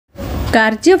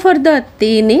कार्यफर्द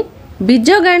 3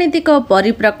 बीजगणितिक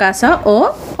परिप्रकाश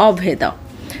और अभेद।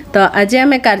 तो आज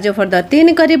आम कार्यफर्द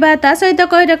 3 करवा ता सहित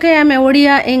कही रखे आम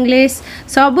ओडिया इंग्लिश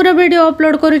सबूर वीडियो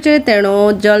अपलोड करुचे।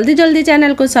 तेणु जल्दी जल्दी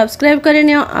चैनल को सब्सक्राइब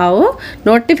करनी आउ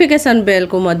नोटिफिकेशन बेल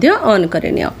को मध्य ऑन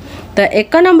करनी। तो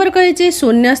 1 नंबर कही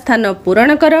शून्य स्थान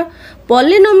पूरण कर।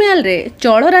 पॉलिनोमियल रे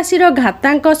चल राशि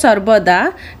घातांक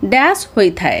सर्वदा डैश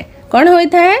होता है। कौन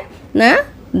होता है ना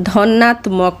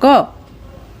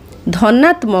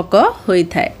धनात्मक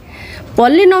होता है।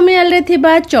 पॉलिनोमियल रे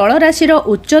थिबा चल राशि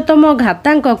उच्चतम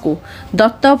घातांक को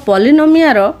दत्त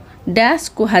पॉलिनोमियल डैश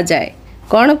कहा जाए।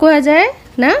 कौन कहा जाए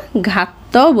ना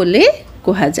घात बोली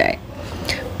कहा जाए।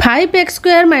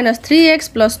 5x² - 3x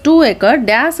 + 2 एक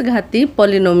डैश घाती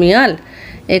पॉलिनोमियल,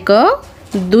 एक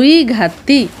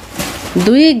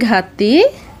द्विघाती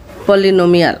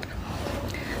पॉलिनोमियल।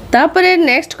 तापरे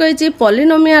नेक्स्ट कही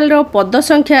पॉलिनोमियल रो पद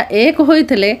संख्या 1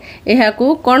 होइथिले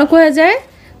एहाकू कौन कहा जाए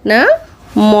ना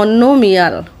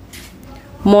मोनोमियल।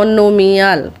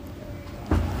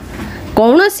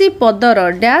 कौनसी पदर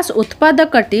डैश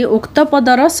उत्पादकटी उक्त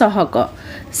पदर सहक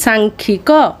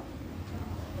सांख्यिक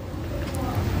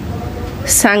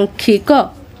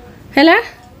हैला।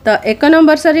 तो 1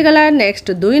 नंबर सरीगला।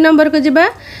 नेक्स्ट 2 नंबर को जिबा।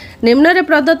 निम्न रे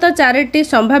प्रदत्त 4टी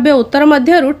संभाव्य उत्तर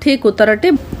मध्यरु ठीक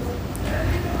उत्तरटी।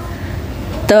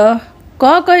 तो क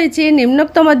कही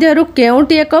निम्नोक्त मध्यरु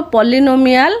केउटी एक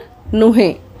पॉलिनोमियल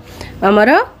नुहे। आमर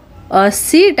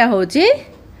सीटा होची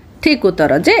ठीक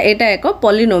उत्तर जे एटा एक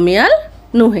पॉलिनोमियल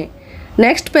नुहे।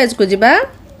 नेक्स्ट पेज को जिबा।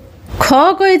 ख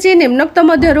कही निम्नोक्त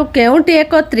मध्यरु केउटी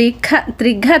एक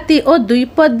त्रिघाती और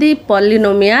द्विपदी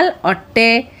पॉलिनोमियल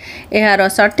अटे। एहार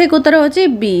सठिक उत्तर होची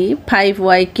बी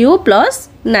 5y³ +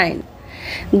 9।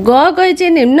 ग कही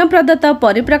निम्न प्रदत्त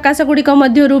परिप्रकाश गुड़िक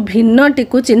मध्यरु भिन्नटी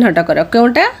को चिन्हट कर।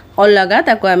 क्योंटा अलगा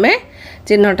ताको आमे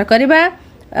चिन्हट करबा।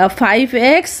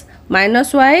 5x - y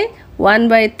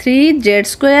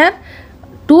 1/3z²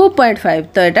 2.5।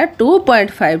 तो यहाँ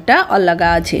 2.5 टा अलगा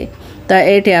अच्छी। तो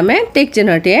ये आम टिक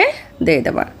चिन्हटे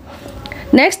देदेबा।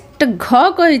 नेक्स्ट घ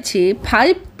कही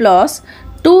 5 +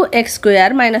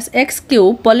 2x² -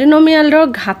 x³ पॉलिनोमियल रो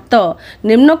घात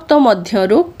निम्नोक्त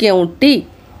मध्यरु केउटी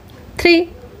 3।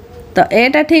 तो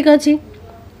एटा ठीक अच्छी।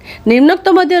 निम्नोक्त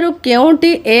मध्यरु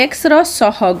केउटी x रो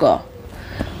सहग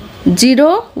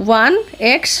 0 1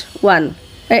 x 1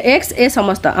 x ए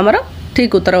समस्त आमर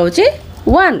ठीक उत्तर होची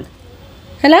 1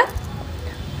 हैला।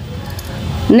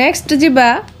 नेक्स्ट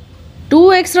जिबा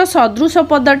 2x रो सदृश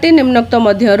पदटी निम्नोक्त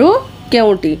मध्यरु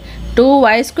केउटी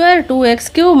 2y²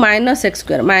 2x³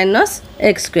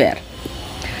 - x²।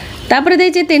 तापर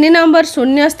देछि 3 नंबर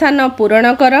शून्य स्थान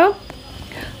पूरण कर।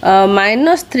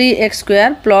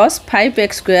 -3x² +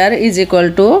 5x² =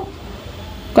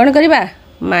 कौन करवा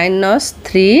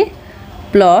 -3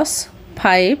 +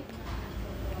 5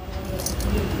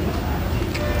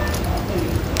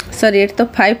 सॉरी ये तो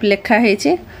 5 लेखा है। तो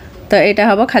यहाँ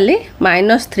हम खाली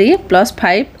 -3 +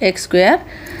 5x²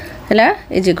 है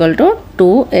 =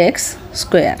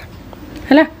 2x²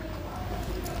 है।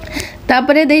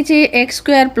 तापरे देछि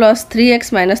x² +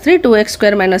 3x - 3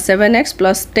 2x² - 7x +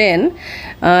 10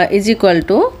 =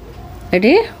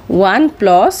 eighty 1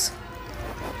 +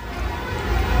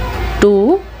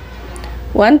 2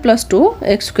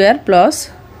 x² +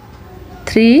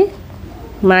 3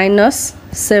 -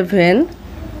 7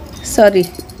 sorry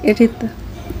ये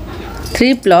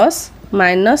 3 +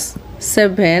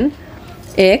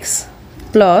 -7x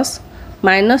 +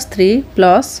 -3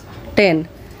 + 10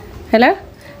 है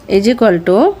 =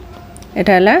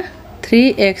 एटा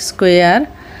 3x²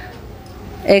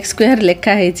 x²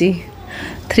 लेखा है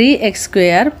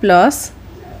 3x² +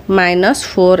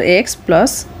 -4x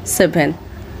 + 7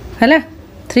 है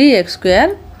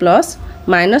 3x² +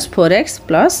 -4x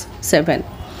 + 7।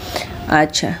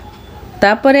 अच्छा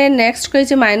तापरे नेक्स्ट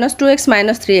कही -2x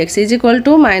 - 3x =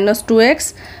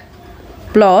 -2x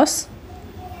 +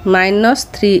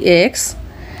 -3x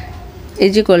 =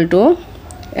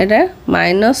 एटा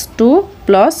 -2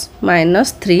 +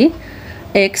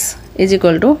 -3x =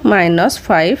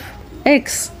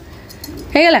 -5x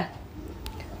है गला।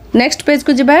 नेक्स्ट पेज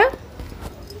को जिबा।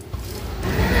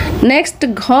 नेक्स्ट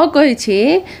घ कही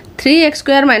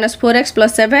 3x² - 4x +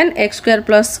 7 x²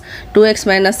 + 2x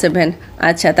 - 7।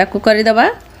 अच्छा ताकू करदबा।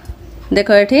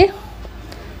 देखो ये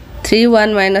 3 -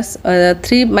 1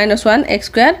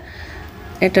 x²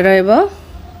 एटा रहइबो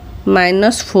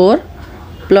 -4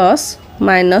 +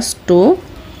 -2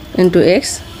 *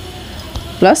 x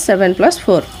 + 7 +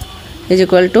 4 =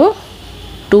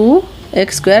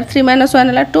 2x²। 3 -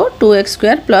 1 है 2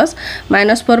 2x² +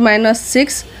 -4 -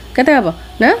 6 केते हबो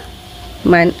ना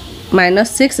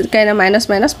 -6 कहीं माइनस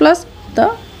माइनस प्लस तो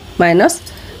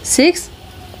 6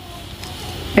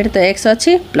 एटी तो x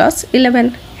अच्छी प्लस 11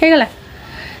 हो गला।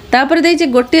 तापर देइछि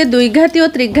गोटे द्विघाती और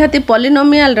त्रिघाती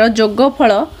पॉलिनोमियल रो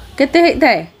जोगफल केते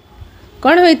होइथाय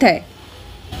कोन होइथाय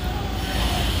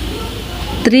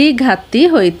त्रिघाती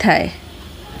होइथाय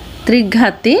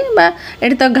त्रिघाती बा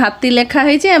एटी तो घाती लेखा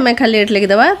होइछि हमें खाली एट लिख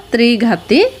देबा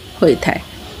त्रिघाती होइथाय।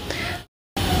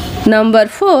 नंबर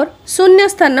 4 शून्य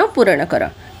स्थान पूरण कर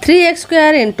 3x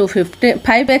square into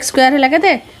 5x square है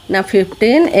केते ना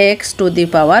 15x टू दी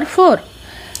पावर 4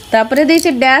 तापरे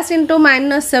देछि dash into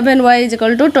 -7y is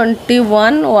equal to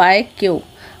 21y cube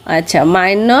अच्छा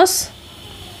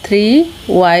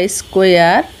 -3y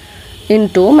स्क्वायर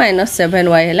इंटू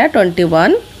 -7y है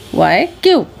 21y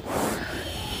क्यूब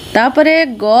तापरे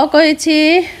ग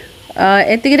कहिछि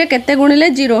एतिकिरे केते गुणिले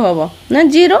 0 हबो ना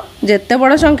 0 जेते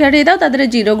बड़ संख्या ठी दाও तादरे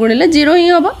 0 गुणिले 0 ही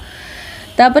हबो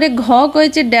तापरे घ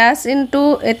कहिछि dash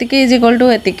into एतिकी is equal to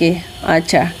एतिकी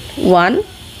अच्छा 1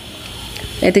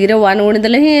 एतिकिरे 1 गुणी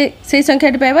देले ही सही संख्या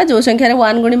ठी पाइबा जो संख्या रे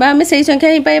 1 गुणीबा हमें सही संख्या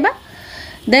ही पाइबा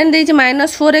देन देछि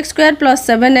 -4x square plus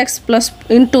 7x plus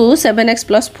into 7x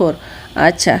plus 4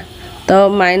 अच्छा तो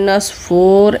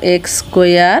 -4x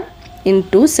square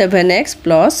into 7x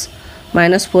plus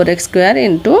 -4x square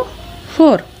into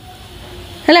 4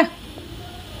 है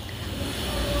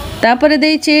तापर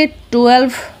देछि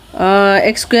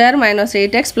 12x square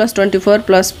 -8x plus 24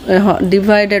 plus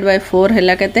divided by 4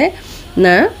 है केते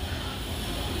ना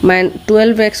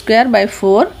 12x square by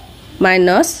 4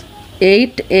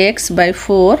 -8x bye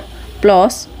 4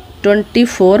 plus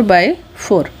 24 bye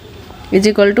 4 is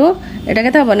equal to एटा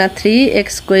केते हबो ना 3x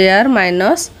स्क्वायर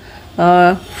माइनस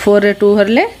 4 रे 2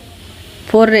 हरले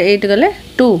 4 रे 8 गले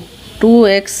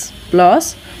 2x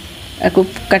प्लस को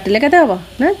काटिले केते हबो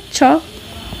ना 6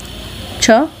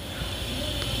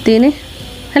 3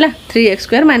 हैला 3x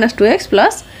square minus 2x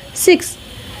plus 6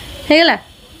 हैला।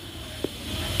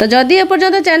 तो जदि ए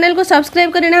पर्यंत चैनल को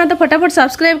सब्सक्राइब करना तो फटाफट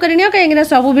सब्सक्राइब करनियो कहीं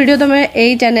सब वीडियो तुम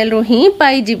यही चैनल रू ही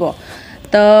पाई जीवो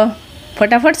तो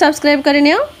फटाफट सब्सक्राइब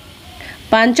करनियो।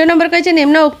 5 नंबर कही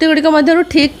निम्न उक्ति गुड़िक मध्य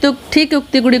ठीक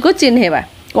उक्ति गुड़िक चिन्हेबा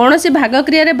कौन सी भाग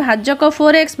क्रिया भाजक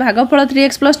 4x भागफल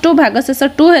 3x प्लस 2 भागशेष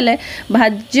 2 हेले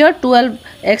भाज्य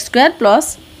 12x स्क्वायर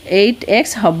प्लस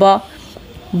 8x हम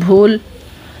भूल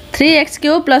 3x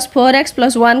cube plus 4x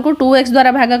plus 1 को 2x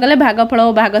द्वारा भाग कले भागफल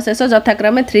और भागशेष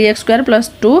यथाक्रमे 3x स्क्वायर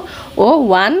प्लस 2 और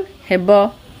 1 हेब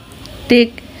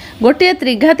ठीक। गोटे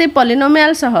त्रिघाती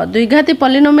पॉलिनोमियल सह द्विघाती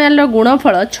पॉलिनोमियल रो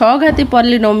गुणफल 6 घाती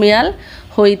पॉलिनोमियल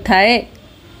होइथाए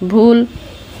भूल।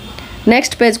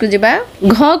 नेक्स्ट पेज को जिबा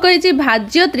घ कहिछि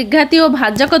भाज्य त्रिघाती और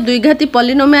भाजक द्विघाती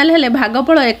पॉलिनोमियल हेले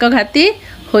भागफल एक घाती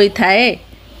होइथाए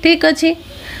ठीक अछि।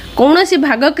 कौन सी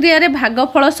भाग क्रिया रे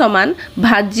भागफल समान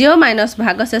भाज्य माइनस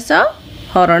भागशेष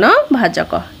हरण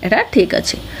भाजक एटा ठीक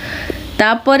अछि।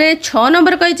 तापरे 6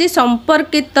 नंबर कहिछि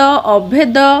संपर्कित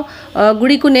अभेद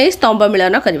गुडी को नै स्तंभ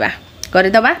मिलन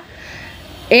करदबा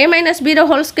a minus b row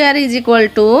whole square is equal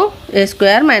to a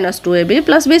square minus 2ab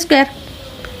plus b square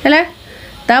हैला।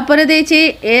 तापरे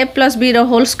देछि a plus b row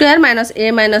whole square minus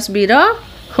a minus b row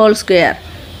whole square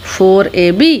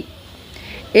 4ab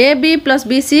ab plus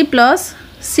bc plus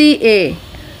ca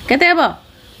केते हबो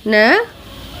ना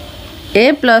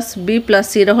a plus b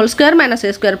plus c row whole square minus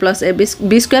a square plus a b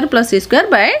square plus c square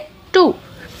by 2।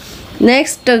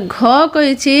 Next घ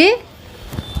कहिछि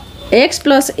x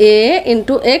plus a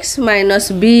into x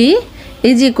minus b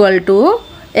is equal to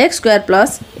x square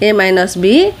plus a minus b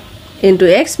into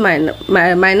x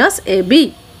minus A B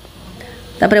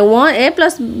तापर a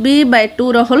plus b bye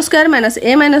 2 row whole square minus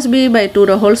a minus b bye 2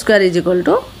 row whole square is equal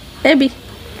to A B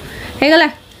हे गला।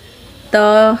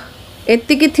 तो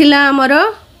एतिकी थिला हमर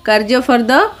कार्य for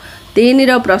the 3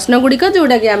 रो प्रश्न गुड़िक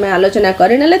जोटा कि आम आलोचना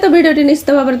करने तो वीडियो निश्चित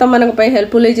भाव में तुम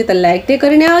हेल्पफुल होती तो लाइक टे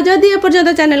करनी जदि एपर्यंत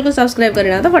चैनल को सब्सक्राइब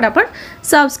करना तो फटाफट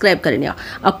सब्सक्राइब करनी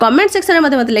और कमेंट सेक्शन में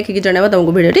मत लिखिकी जन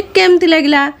तुमको वीडियो केमती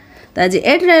लगे तो आज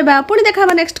एट रहा पुणी देखा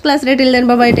next class till then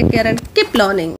bye bye take care and keep learning.